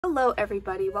Hello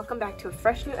everybody, welcome back to a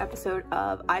fresh new episode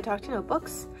of I Talk to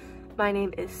Notebooks. My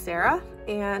name is Sarah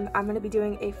and I'm going to be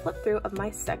doing a flip through of my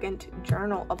second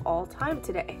journal of all time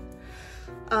today.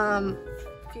 A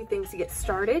few things to get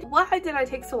started. Why did I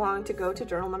take so long to go to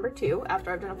journal number 2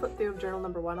 after I've done a flip through of journal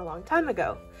number 1 a long time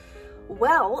ago?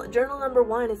 Well, journal number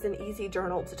 1 is an easy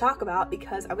journal to talk about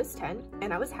because I was 10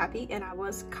 and I was happy and I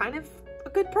was kind of a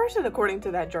good person according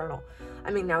to that journal. I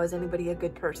mean, now is anybody a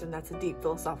good person? That's a deep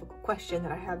philosophical question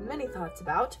that I have many thoughts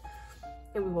about,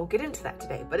 and we won't get into that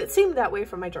today, but it seemed that way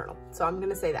from my journal, so I'm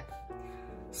gonna say that.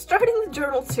 Starting with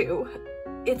journal 2,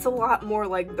 it's a lot more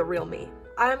like the real me.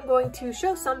 I'm going to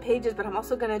show some pages, but I'm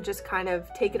also gonna just kind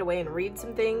of take it away and read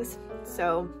some things.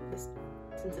 So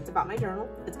since it's about my journal,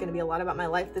 it's gonna be a lot about my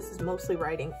life. This is mostly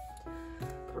writing.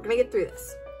 We're gonna get through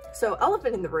this. So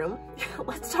elephant in the room,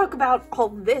 let's talk about all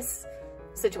this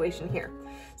situation here.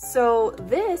 So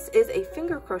this is a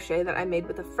finger crochet that I made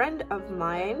with a friend of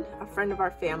mine, a friend of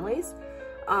our family's.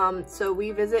 So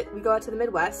we go out to the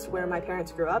Midwest where my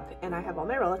parents grew up, and I have all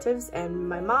my relatives, and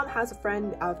my mom has a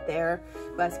friend out there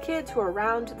who has kids who are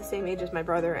around the same age as my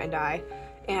brother and I.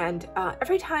 And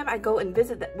every time I go and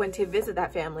went to visit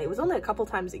that family, it was only a couple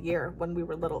times a year when we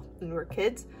were little, when we were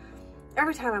kids.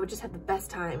 Every time I would just have the best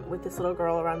time with this little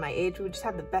girl around my age. We would just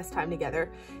have the best time together.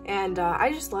 And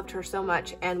I just loved her so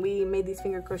much. And we made these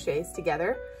finger crochets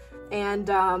together. And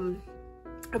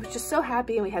I was just so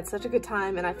happy and we had such a good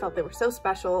time and I felt they were so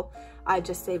special. I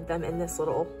just saved them in this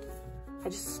little, I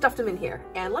just stuffed them in here.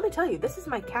 And let me tell you, this is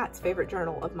my cat's favorite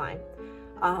journal of mine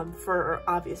for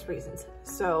obvious reasons.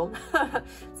 So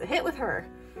it's a hit with her.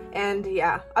 And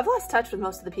yeah, I've lost touch with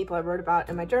most of the people I wrote about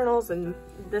in my journals, and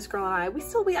this girl and I,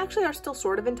 we actually are still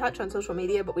sort of in touch on social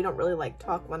media, but we don't really like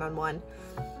talk one-on-one.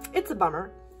 It's a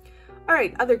bummer. All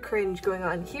right, other cringe going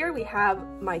on here. We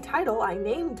have my title. I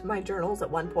named my journals at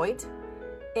one point.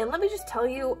 And let me just tell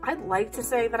you, I'd like to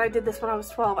say that I did this when I was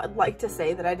 12. I'd like to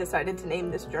say that I decided to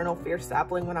name this journal Fierce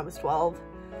Sapling when I was 12.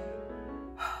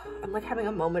 I'm like having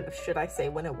a moment of should I say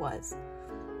when it was.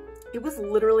 It was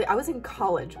literally, I was in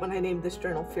college when I named this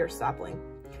journal Fierce Sapling.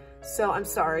 So I'm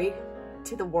sorry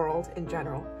to the world in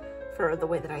general for the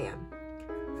way that I am.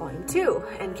 Volume 2,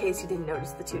 in case you didn't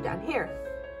notice the 2 down here.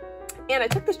 And I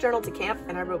took this journal to camp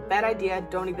and I wrote bad idea,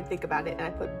 don't even think about it, and I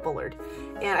put Bullard.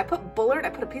 And I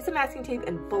put a piece of masking tape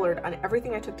and Bullard on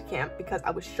everything I took to camp because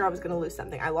I was sure I was gonna lose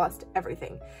something. I lost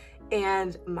everything.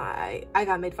 And I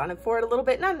got made fun of for it a little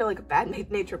bit, not in like a bad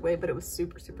natured way, but it was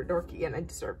super, super dorky and I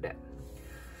deserved it.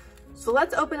 So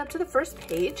let's open up to the first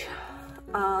page.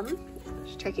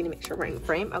 Just checking to make sure we're in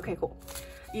frame. Okay, cool.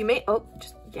 You may,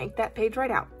 just yank that page right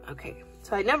out. Okay,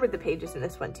 so I numbered the pages in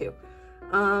this one too.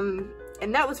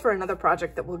 And that was for another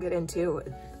project that we'll get into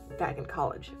back in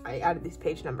college. I added these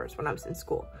page numbers when I was in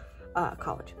school,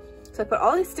 college. So I put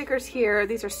all these stickers here.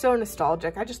 These are so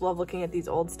nostalgic. I just love looking at these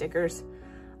old stickers.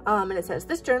 And it says,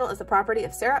 this journal is the property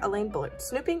of Sarah Elaine Bullard.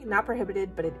 Snooping, not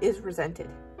prohibited, but it is resented.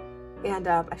 And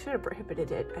I should have prohibited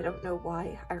it. I don't know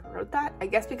why I wrote that. I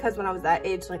guess because when I was that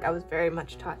age, like I was very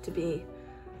much taught to be,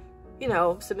 you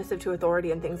know, submissive to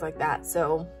authority and things like that.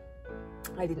 So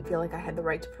I didn't feel like I had the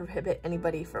right to prohibit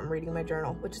anybody from reading my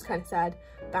journal, which is kind of sad.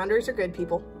 Boundaries are good,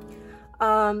 people.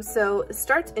 So it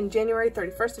starts in January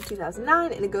 31st of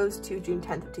 2009 and it goes to June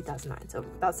 10th of 2009. So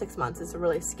about 6 months. It's a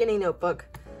really skinny notebook.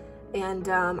 And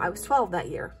I was 12 that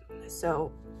year.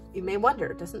 So you may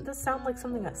wonder, doesn't this sound like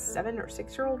something a 7 or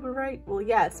 6-year-old would write? Well,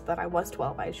 yes, but I was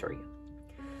 12, I assure you.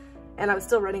 And I was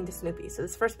still writing to Snoopy. So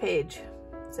this first page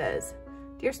says,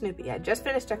 Dear Snoopy, I just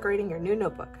finished decorating your new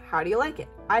notebook. How do you like it?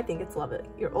 I think it's lovely.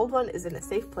 Your old one is in a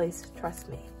safe place, trust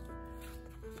me.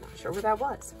 Not sure where that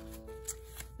was.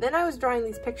 Then I was drawing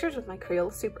these pictures with my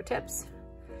Crayola Super Tips.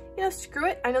 You know, screw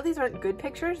it. I know these aren't good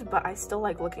pictures, but I still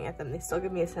like looking at them. They still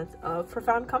give me a sense of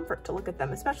profound comfort to look at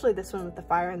them, especially this one with the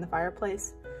fire in the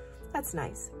fireplace. That's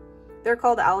nice. They're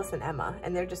called Alice and Emma,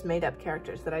 and they're just made up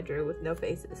characters that I drew with no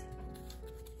faces.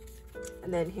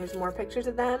 And then here's more pictures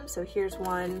of them. So here's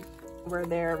one where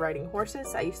they're riding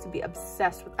horses. I used to be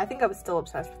obsessed with, I think I was still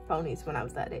obsessed with ponies when I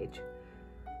was that age.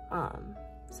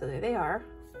 So there they are.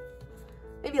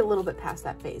 Maybe a little bit past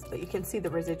that phase, but you can see the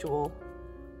residual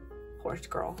horse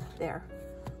girl there.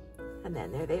 And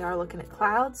then there they are looking at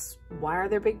clouds. Why are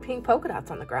there big pink polka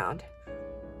dots on the ground?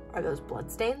 Are those blood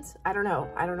stains? I don't know.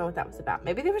 I don't know what that was about.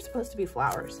 Maybe they were supposed to be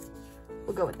flowers.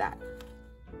 We'll go with that.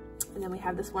 And then we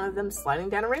have this one of them sliding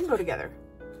down a rainbow together.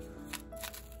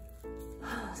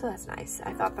 So that's nice.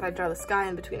 I thought that I'd draw the sky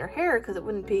in between her hair because it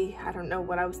wouldn't be, I don't know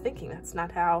what I was thinking. That's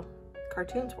not how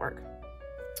cartoons work.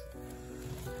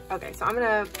 Okay, so I'm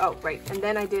gonna, oh, right. And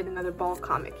then I did another ball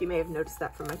comic. You may have noticed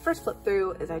that from my first flip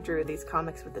through, is I drew these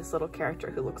comics with this little character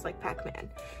who looks like Pac-Man.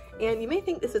 And you may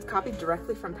think this is copied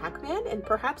directly from Pac-Man, and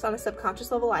perhaps on a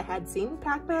subconscious level I had seen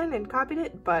Pac-Man and copied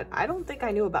it, but I don't think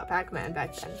I knew about Pac-Man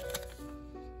back then.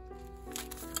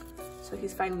 So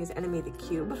he's fighting his enemy, the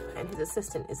cube, and his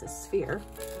assistant is a sphere.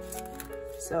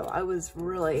 So I was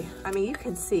really, I mean, you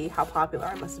can see how popular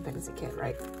I must have been as a kid,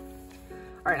 right?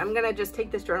 All right, I'm gonna just take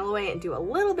this journal away and do a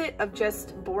little bit of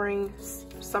just boring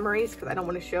summaries because I don't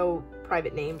want to show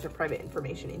private names or private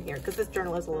information in here because this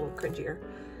journal is a little cringier.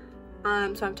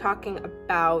 So I'm talking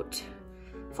about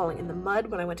falling in the mud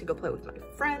when I went to go play with my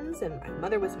friends and my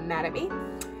mother was mad at me,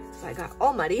 so I got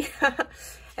all muddy.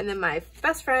 And then my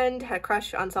best friend had a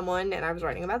crush on someone and I was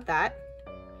writing about that.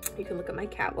 You can look at my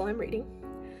cat while I'm reading.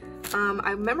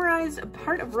 I memorized a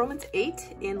part of Romans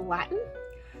 8 in Latin.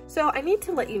 So I need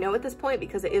to let you know at this point,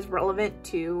 because it is relevant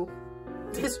to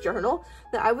this journal,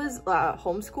 that I was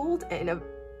homeschooled in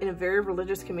a very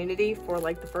religious community for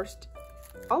like the first,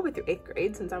 all the way through 8th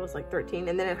grade, since I was like 13.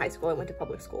 And then in high school, I went to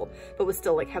public school, but was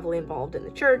still like heavily involved in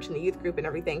the church and the youth group and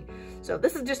everything. So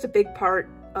this is just a big part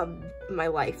of my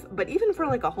life. But even for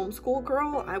like a homeschool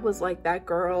girl, I was like that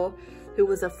girl who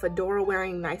was a fedora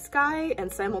wearing nice guy and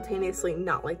simultaneously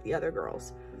not like the other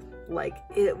girls. Like,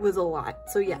 it was a lot.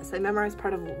 So yes, I memorized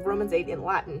part of Romans 8 in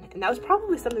Latin, and that was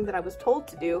probably something that I was told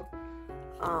to do.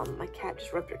 My cat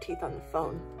just rubbed her teeth on the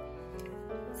phone.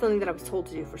 Something that I was told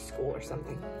to do for school or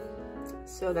something.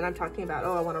 So then I'm talking about,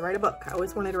 oh, I want to write a book. I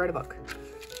always wanted to write a book.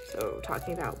 So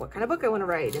talking about what kind of book I want to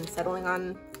write and settling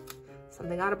on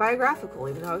something autobiographical,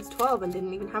 even though I was 12 and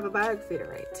didn't even have a biography to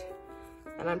write.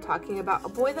 And I'm talking about a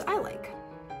boy that I like.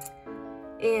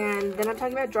 And then I'm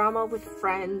talking about drama with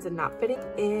friends and not fitting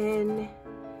in,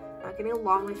 not getting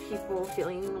along with people,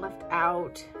 feeling left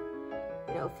out,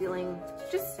 you know, feeling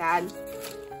just sad,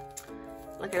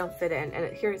 like I don't fit in.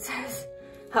 And here it says,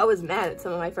 I was mad at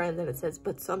some of my friends, and it says,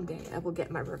 but someday I will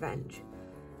get my revenge.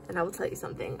 And I will tell you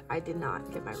something, I did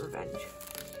not get my revenge,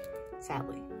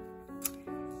 sadly.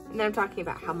 And then I'm talking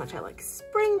about how much I like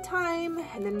springtime,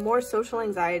 and then more social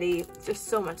anxiety, just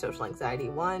so much social anxiety.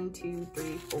 1, 2,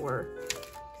 3, 4,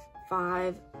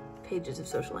 5 pages of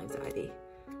social anxiety.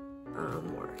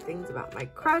 More things about my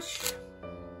crush.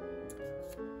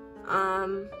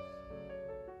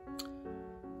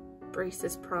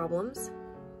 Braces problems.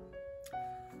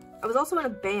 I was also in a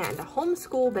band, a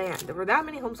homeschool band. There were that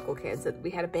many homeschool kids that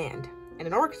we had a band and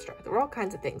an orchestra. There were all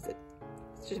kinds of things.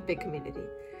 It's just a big community.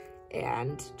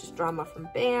 And just drama from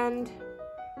band.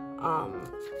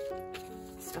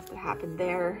 Stuff that happened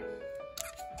there.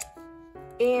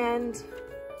 And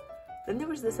then there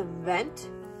was this event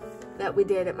that we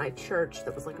did at my church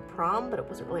that was like a prom, but it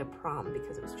wasn't really a prom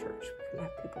because it was church. We couldn't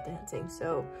have people dancing.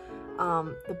 So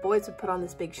the boys would put on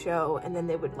this big show, and then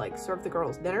they would like serve the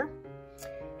girls dinner,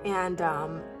 and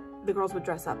the girls would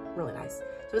dress up really nice. So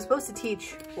it was supposed to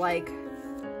teach like,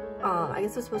 I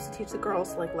guess it was supposed to teach the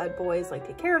girls to like let boys like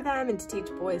take care of them, and to teach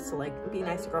boys to like be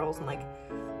nice to girls and like,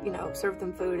 you know, serve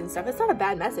them food and stuff. It's not a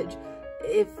bad message.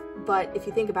 But if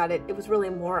you think about it, it was really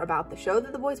more about the show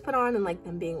that the boys put on and like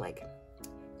them being like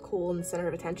cool and the center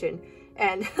of attention.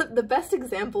 And the best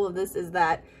example of this is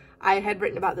that I had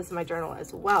written about this in my journal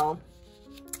as well,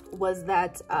 was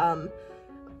that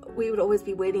we would always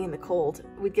be waiting in the cold.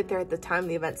 We'd get there at the time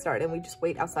the event started, and we'd just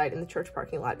wait outside in the church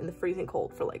parking lot in the freezing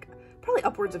cold for like probably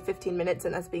upwards of 15 minutes,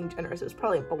 and that's being generous. It was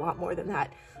probably a lot more than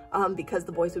that, because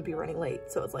the boys would be running late.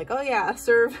 So it's like, oh yeah,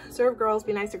 serve girls,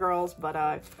 be nice to girls,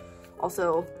 but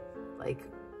also like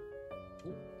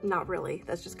not really.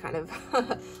 That's just kind of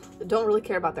don't really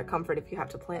care about their comfort if you have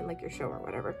to plan like your show or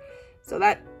whatever. So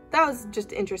that was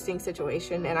just an interesting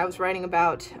situation. And I was writing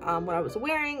about what I was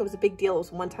wearing. It was a big deal. It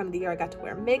was one time of the year I got to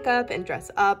wear makeup and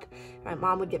dress up. My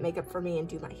mom would get makeup for me and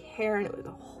do my hair, and it was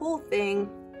a whole thing.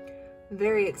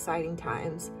 Very exciting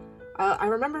times. I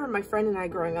remember my friend and I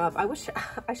growing up, I wish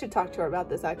I should talk to her about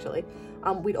this actually.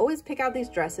 We'd always pick out these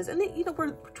dresses, and they, you know,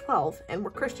 we're 12 and we're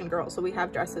Christian girls, so we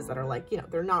have dresses that are like, you know,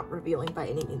 they're not revealing by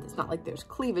any means. It's not like there's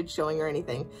cleavage showing or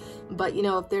anything, but you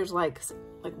know, if there's like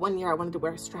one year I wanted to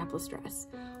wear a strapless dress,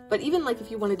 but even like if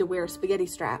you wanted to wear spaghetti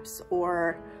straps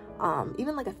or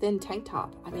even like a thin tank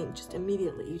top, I mean, just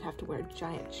immediately you'd have to wear a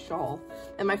giant shawl.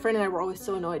 And my friend and I were always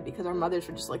so annoyed because our mothers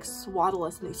would just like swaddle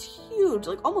us in these huge,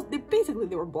 like almost, they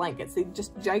were blankets. They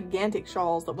just gigantic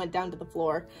shawls that went down to the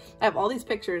floor. I have all these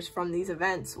pictures from these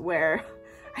events where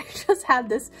I just had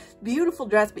this beautiful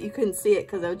dress, but you couldn't see it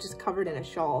because I was just covered in a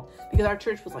shawl, because our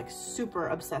church was like super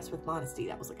obsessed with modesty.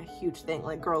 That was like a huge thing.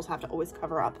 Like girls have to always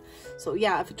cover up. So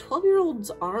yeah, if a 12-year-old's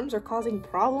arms are causing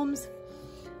problems,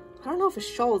 I don't know if a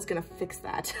shawl is gonna fix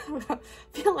that. I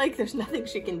feel like there's nothing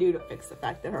she can do to fix the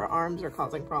fact that her arms are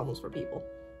causing problems for people.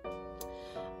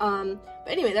 But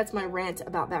anyway, that's my rant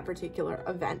about that particular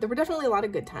event. There were definitely a lot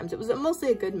of good times. It was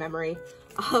mostly a good memory.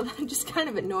 I'm just kind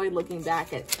of annoyed looking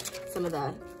back at some of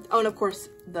the, oh, and of course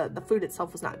the food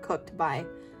itself was not cooked by,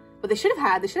 but they should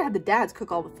have had the dads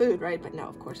cook all the food, right? But no,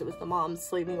 of course it was the moms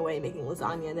slaving away making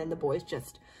lasagna, and then the boys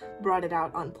just brought it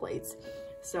out on plates.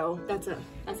 So that's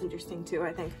interesting too,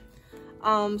 I think.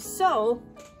 So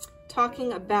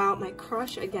talking about my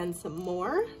crush again some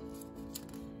more,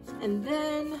 and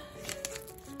then,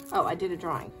 oh, I did a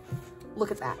drawing.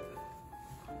 Look at that.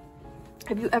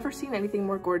 Have you ever seen anything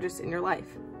more gorgeous in your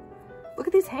life? Look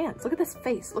at these hands, look at this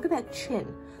face, look at that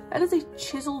chin. That is a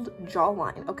chiseled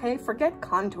jawline, okay? Forget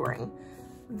contouring.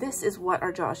 This is what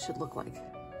our jaws should look like,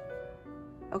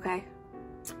 okay?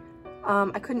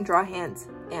 I couldn't draw hands,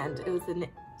 and it was the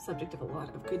subject of a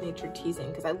lot of good-natured teasing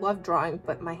because I love drawing,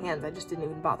 but my hands, I just didn't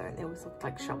even bother, and they always looked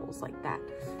like shovels like that.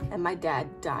 And my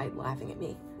dad died laughing at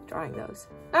me drawing those.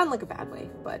 Not in like a bad way,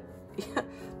 but yeah,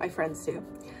 my friends too.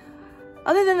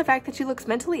 Other than the fact that she looks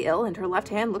mentally ill and her left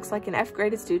hand looks like an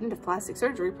F-graded student of plastic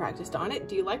surgery practiced on it,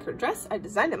 do you like her dress? I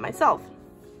designed it myself.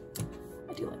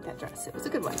 I do like that dress. It was a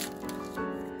good one.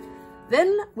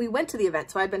 Then we went to the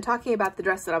event. So I'd been talking about the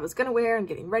dress that I was going to wear and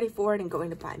getting ready for it and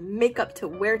going to buy makeup to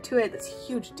wear to it. That's a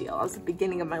huge deal. I was at the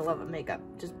beginning of my love of makeup,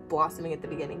 just blossoming at the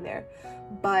beginning there.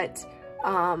 But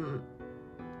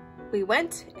we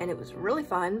went and it was really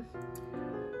fun.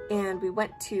 And we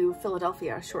went to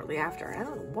Philadelphia shortly after. I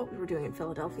don't know what we were doing in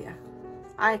Philadelphia.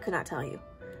 I could not tell you.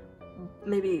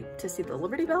 Maybe to see the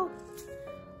Liberty Bell?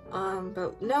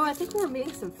 But no, I think we were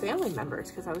meeting some family members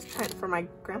because I was trying for my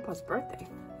grandpa's birthday.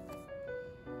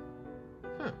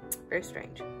 Very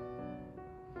strange.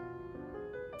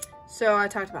 So I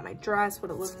talked about my dress,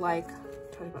 what it looked like,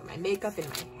 talked about my makeup and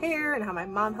my hair and how my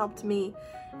mom helped me.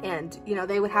 And, you know,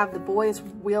 they would have the boys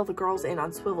wheel the girls in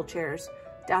on swivel chairs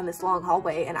down this long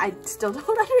hallway, and I still don't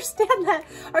understand that.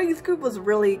 Our youth group was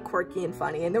really quirky and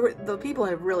funny, and the people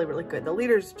are really, really good. The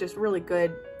leaders just really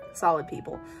good, solid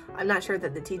people. I'm not sure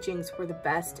that the teachings were the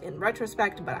best in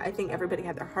retrospect, but I think everybody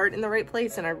had their heart in the right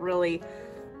place, and I really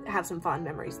have some fond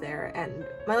memories there, and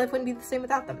my life wouldn't be the same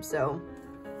without them. So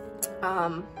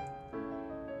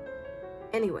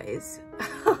anyways,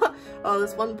 oh,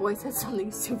 this one boy said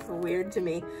something super weird to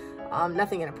me.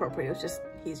 Nothing inappropriate, it was just,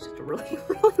 he's just a really,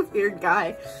 really weird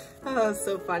guy. Oh,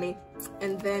 so funny.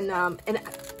 And then, and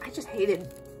I just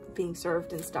hated being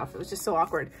served and stuff. It was just so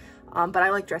awkward. But I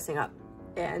like dressing up.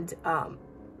 And,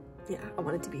 yeah, I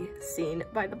wanted to be seen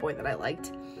by the boy that I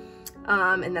liked.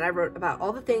 And then I wrote about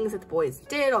all the things that the boys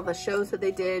did, all the shows that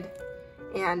they did.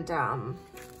 And, oh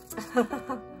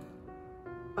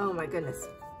my goodness.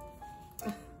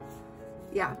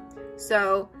 Yeah.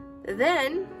 So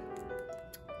then,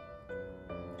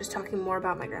 just talking more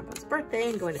about my grandpa's birthday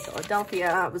and going to Philadelphia.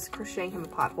 I was crocheting him a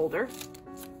pot holder.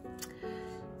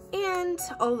 And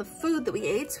all the food that we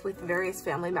ate with various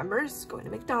family members, going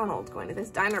to McDonald's, going to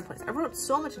this diner place. I wrote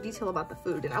so much detail about the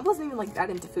food, and I wasn't even like that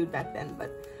into food back then,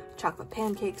 but chocolate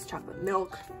pancakes, chocolate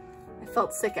milk. I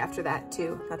felt sick after that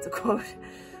too. That's a quote.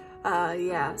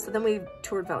 Yeah, so then we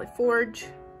toured Valley Forge.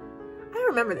 I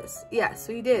remember this. Yeah,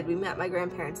 so we did. We met my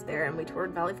grandparents there and we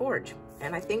toured Valley Forge.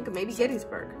 And I think maybe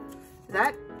Gettysburg.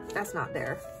 That's not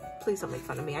there. Please don't make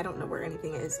fun of me. I don't know where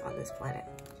anything is on this planet.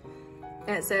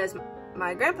 And it says,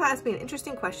 my grandpa asked me an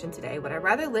interesting question today. Would I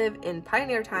rather live in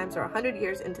pioneer times or 100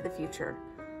 years into the future?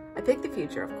 I picked the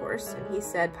future, of course, and he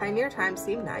said pioneer times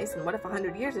seem nice, and what if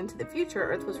 100 years into the future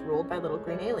Earth was ruled by little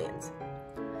green aliens?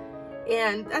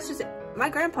 And that's just it. My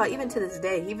grandpa, even to this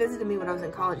day, he visited me when I was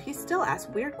in college. He still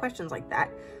asks weird questions like that.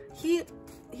 He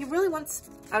really wants,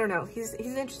 I don't know, he's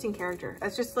an interesting character.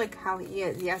 That's just like how he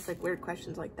is. He asks like weird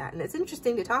questions like that, and it's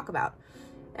interesting to talk about.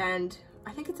 And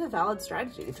I think it's a valid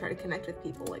strategy to try to connect with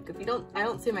people. Like if you don't, I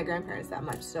don't see my grandparents that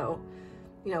much, so,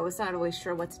 you know, it's not always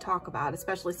sure what to talk about,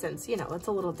 especially since, you know, it's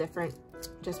a little different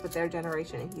just with their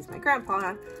generation, and he's my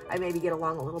grandpa. I maybe get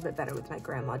along a little bit better with my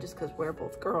grandma just because we're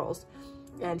both girls.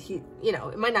 And he, you know,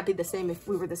 it might not be the same if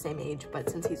we were the same age, but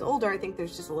since he's older, I think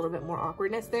there's just a little bit more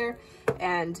awkwardness there.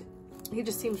 And he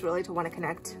just seems really to want to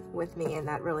connect with me, and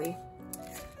that really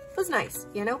was nice,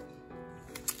 you know?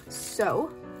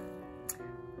 So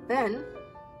then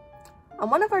on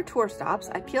one of our tour stops,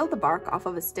 I peeled the bark off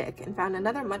of a stick and found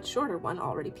another much shorter one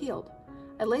already peeled.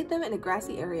 I laid them in a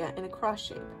grassy area in a cross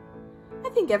shape. I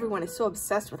think everyone is so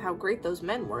obsessed with how great those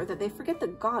men were that they forget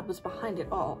that God was behind it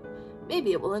all.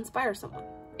 Maybe it will inspire someone.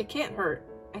 It can't hurt.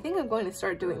 I think I'm going to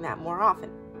start doing that more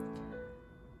often.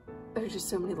 there's just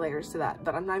so many layers to that,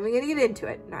 but I'm not even gonna get into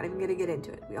it. Not even gonna get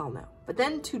into it, we all know. But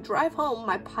then to drive home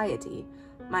my piety,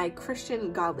 my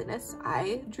Christian godliness,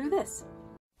 I drew this.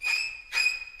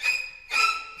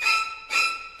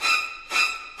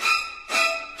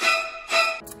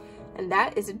 And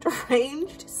that is a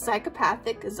deranged,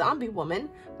 psychopathic zombie woman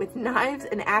with knives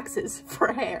and axes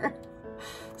for hair.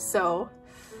 So,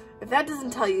 if that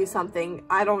doesn't tell you something,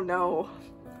 I don't know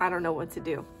what to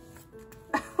do.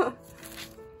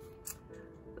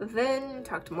 Then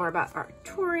talked more about our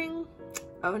touring.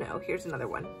 Oh no, here's another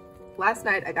one. Last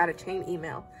night I got a chain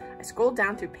email. I scrolled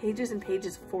down through pages and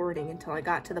pages of forwarding until I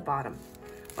got to the bottom.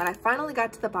 When I finally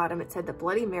got to the bottom, it said that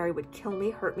Bloody Mary would kill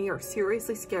me, hurt me, or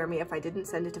seriously scare me if I didn't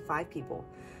send it to 5 people.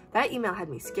 That email had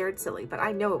me scared silly, but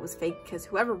I know it was fake because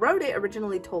whoever wrote it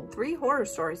originally told 3 horror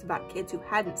stories about kids who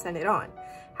hadn't sent it on.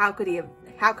 How could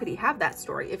he have that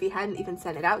story if he hadn't even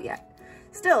sent it out yet?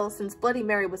 Still, since Bloody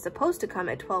Mary was supposed to come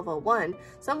at 12:01,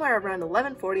 somewhere around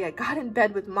 11:40 I got in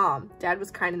bed with Mom. Dad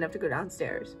was kind enough to go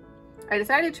downstairs. I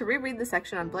decided to reread the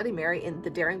section on Bloody Mary in The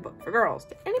Daring Book for Girls.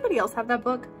 Did anybody else have that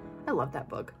book? I love that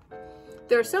book.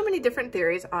 There are so many different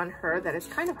theories on her that it's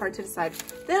kind of hard to decide.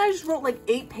 Then I just wrote like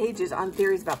 8 pages on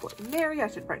theories about Bloody Mary. I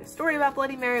should write a story about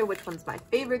Bloody Mary. Which one's my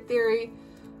favorite theory?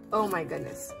 Oh my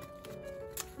goodness.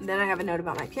 Then I have a note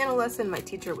about my piano lesson. My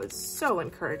teacher was so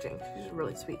encouraging. She was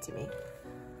really sweet to me.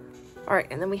 All right,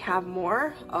 and then we have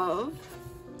more of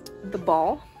the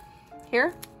ball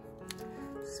here.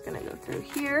 Just gonna go through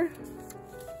here.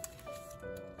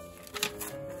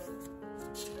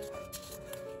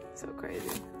 So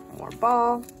crazy. More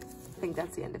ball. I think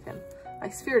that's the end of him. My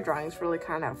sphere drawings really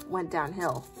kind of went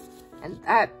downhill, and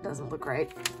that doesn't look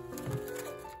right.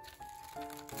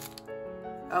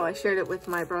 Oh, I shared it with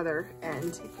my brother,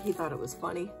 and he thought it was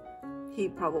funny. He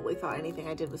probably thought anything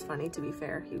I did was funny, to be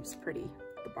fair. He was pretty,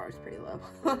 the bar's pretty low.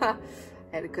 I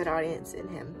had a good audience in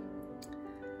him.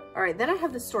 All right, then I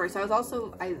have the story. So I was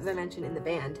also, as I mentioned, in the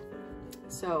band.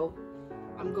 So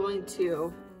I'm going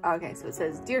to, okay, so it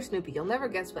says, Dear Snoopy, you'll never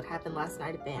guess what happened last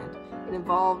night at band. It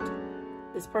involved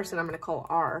this person I'm gonna call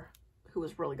R, who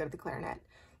was really good at the clarinet,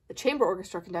 the chamber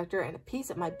orchestra conductor, and a piece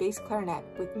of my bass clarinet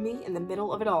with me in the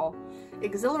middle of it all.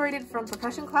 Exhilarated from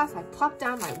percussion class, I plopped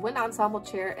down my wind ensemble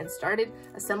chair and started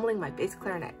assembling my bass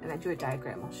clarinet. And I drew a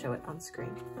diagram, I'll show it on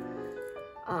screen.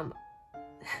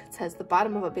 It says the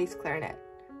bottom of a bass clarinet.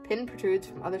 Pin protrudes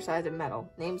from other sides of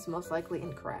metal. Names most likely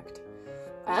incorrect.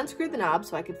 I unscrewed the knob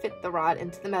so I could fit the rod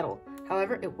into the metal.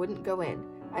 However, it wouldn't go in.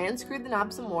 I unscrewed the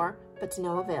knob some more, but to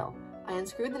no avail. I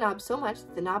unscrewed the knob so much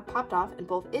that the knob popped off and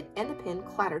both it and the pin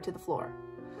clattered to the floor.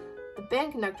 The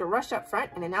band conductor rushed up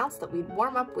front and announced that we'd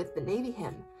warm up with the Navy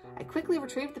hymn. I quickly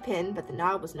retrieved the pin, but the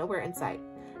knob was nowhere in sight.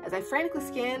 As I frantically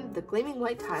scanned the gleaming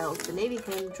white tiles, the Navy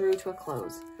hymn drew to a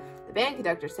close. The band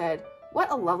conductor said,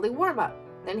 "What a lovely warm-up."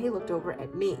 Then he looked over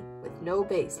at me. With no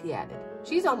bass, he added,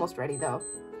 "She's almost ready, though."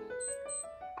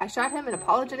 I shot him an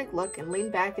apologetic look and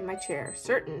leaned back in my chair,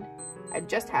 certain I'd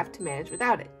just have to manage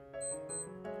without it.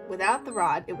 Without the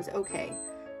rod, it was okay.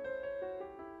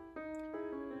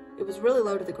 It was really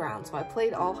low to the ground, so I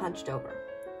played all hunched over.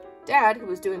 Dad, who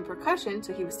was doing percussion,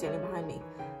 so he was standing behind me,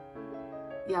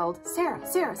 yelled, Sarah,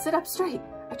 sit up straight."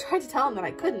 I tried to tell him that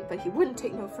I couldn't, but he wouldn't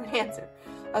take no for an answer.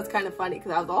 That was kind of funny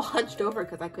because I was all hunched over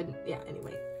because I couldn't, yeah,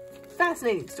 anyway.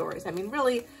 Fascinating stories. I mean,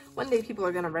 really, one day people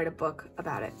are going to write a book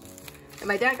about it. And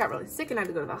my dad got really sick and I had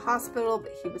to go to the hospital,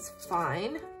 but he was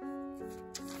fine.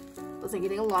 Wasn't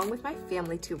getting along with my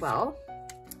family too well.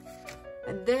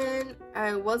 And then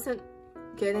I wasn't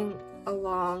getting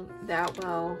along that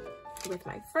well with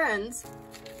my friends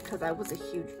because I was a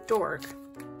huge dork.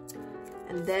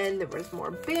 And then there was more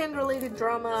band-related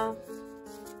drama.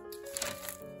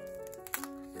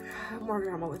 More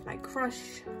drama with my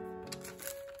crush.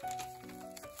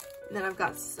 And then I've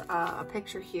got a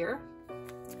picture here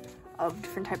of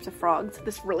different types of frogs.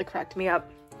 This really cracked me up.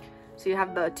 So you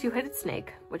have the two-headed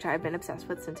snake, which I've been obsessed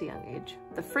with since a young age.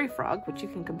 The free frog, which you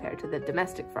can compare to the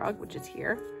domestic frog, which is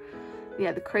here.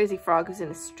 Yeah, the crazy frog who's in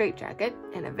a straitjacket,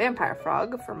 and a vampire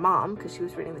frog for Mom, because she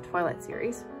was reading the Twilight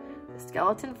series. The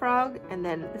skeleton frog, and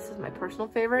then this is my personal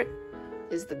favorite,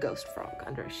 is the ghost frog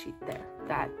under a sheet there.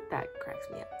 That cracks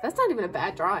me up. That's not even a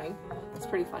bad drawing. It's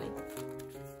pretty funny.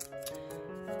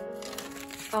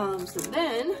 So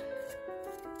then,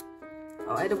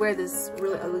 I had to wear this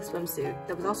really ugly swimsuit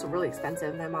that was also really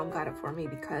expensive. My mom got it for me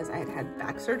because I had had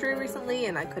back surgery recently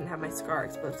and I couldn't have my scar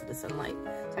exposed to the sunlight.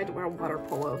 So I had to wear a water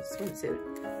polo swimsuit.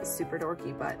 It's super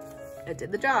dorky, but it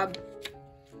did the job.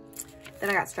 Then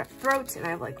I got strep throat, and I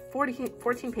have like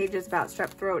 14 pages about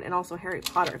strep throat and also Harry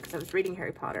Potter because I was reading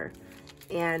Harry Potter.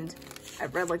 And I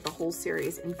read like the whole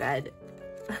series in bed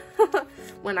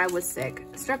when I was sick.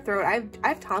 Strep throat, I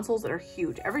have tonsils that are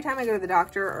huge. Every time I go to the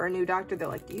doctor or a new doctor, they're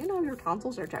like, do you know your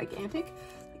tonsils are gigantic?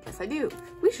 Like, yes, I do.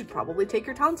 We should probably take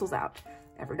your tonsils out.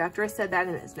 Every doctor has said that,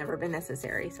 and it's never been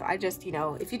necessary. So I just, you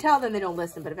know, if you tell them, they don't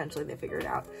listen, but eventually they figure it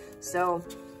out. So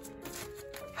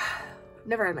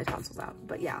never had my tonsils out.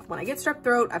 But yeah, when I get strep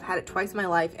throat, I've had it twice in my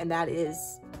life, and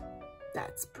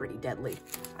that's pretty deadly.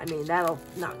 I mean, that'll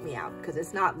knock me out, because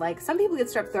it's not like, some people get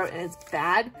strep throat and it's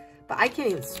bad, but I can't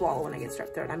even swallow when I get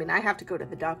strep throat. I mean, I have to go to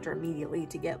the doctor immediately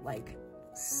to get like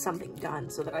something done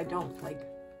so that I don't like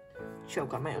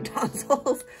choke on my own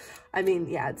tonsils. I mean,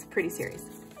 yeah, it's pretty serious.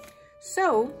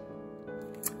 So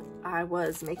I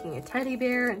was making a teddy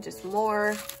bear and just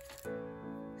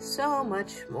so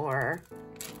much more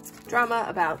drama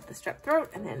about the strep throat,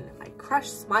 and then my crush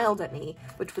smiled at me,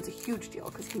 which was a huge deal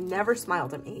because he never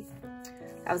smiled at me.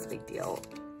 That was a big deal.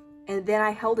 And then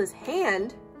I held his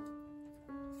hand.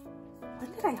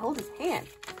 When did I hold his hand?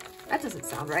 That doesn't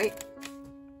sound right.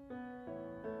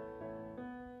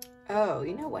 Oh,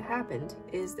 you know what happened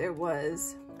is there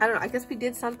was, I don't know, I guess we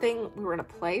did something, we were in a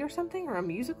play or something, or a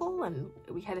musical, and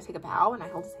we had to take a bow, and I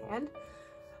held his hand.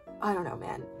 I don't know,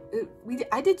 man.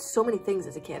 I did so many things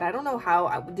as a kid. I don't know how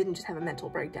I didn't just have a mental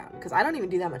breakdown, because I don't even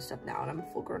do that much stuff now, and I'm a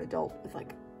full-grown adult with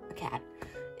like a cat,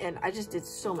 and I just did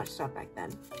so much stuff back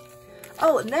then.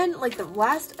 Oh, and then like the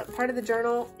last part of the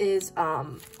journal is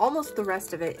almost the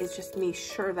rest of it is just me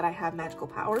sure that I have magical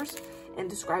powers and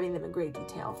describing them in great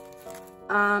detail.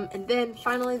 And then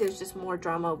finally there's just more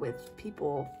drama with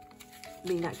people,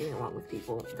 me not getting along with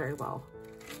people very well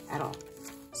at all.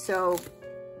 So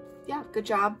yeah, good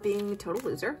job being a total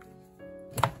loser.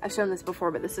 I've shown this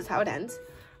before, but this is how it ends.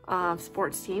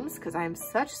 Sports teams, because I'm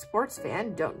such a sports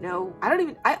fan,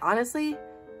 I honestly,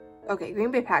 okay,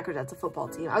 Green Bay Packers, that's a football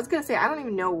team. I was gonna say, I don't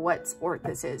even know what sport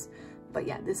this is, but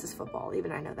yeah, this is football,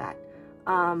 even I know that.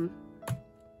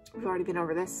 We've already been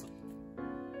over this.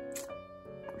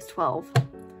 I was 12.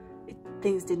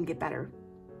 Things didn't get better.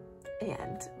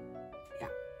 And yeah,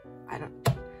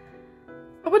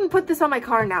 I wouldn't put this on my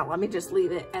car now. Let me just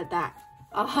leave it at that.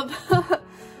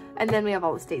 And then we have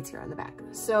all the states here on the back.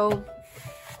 So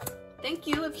thank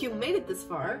you if you made it this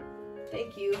far.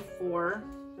 Thank you for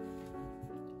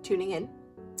tuning in.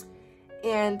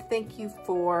 And thank you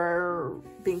for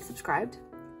being subscribed.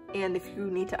 And if you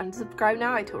need to unsubscribe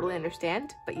now, I totally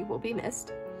understand, but you will be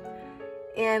missed.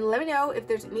 And let me know if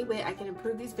there's any way I can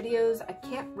improve these videos. I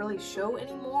can't really show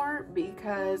anymore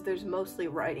because there's mostly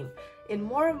writing. In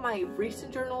more of my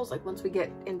recent journals, like once we get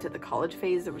into the college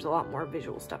phase, there was a lot more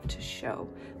visual stuff to show.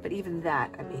 But even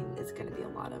that, I mean, it's going to be a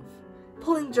lot of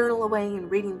pulling the journal away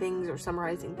and reading things or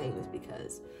summarizing things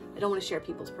because I don't want to share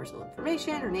people's personal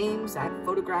information or names. I have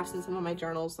photographs in some of my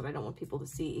journals that I don't want people to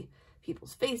see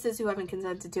people's faces who haven't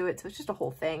consented to it. So it's just a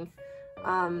whole thing.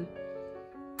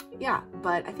 Yeah,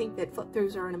 but I think that flip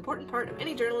throughs are an important part of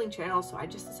any journaling channel, so I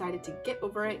just decided to get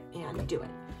over it and do it.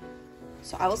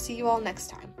 So I will see you all next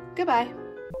time. Goodbye.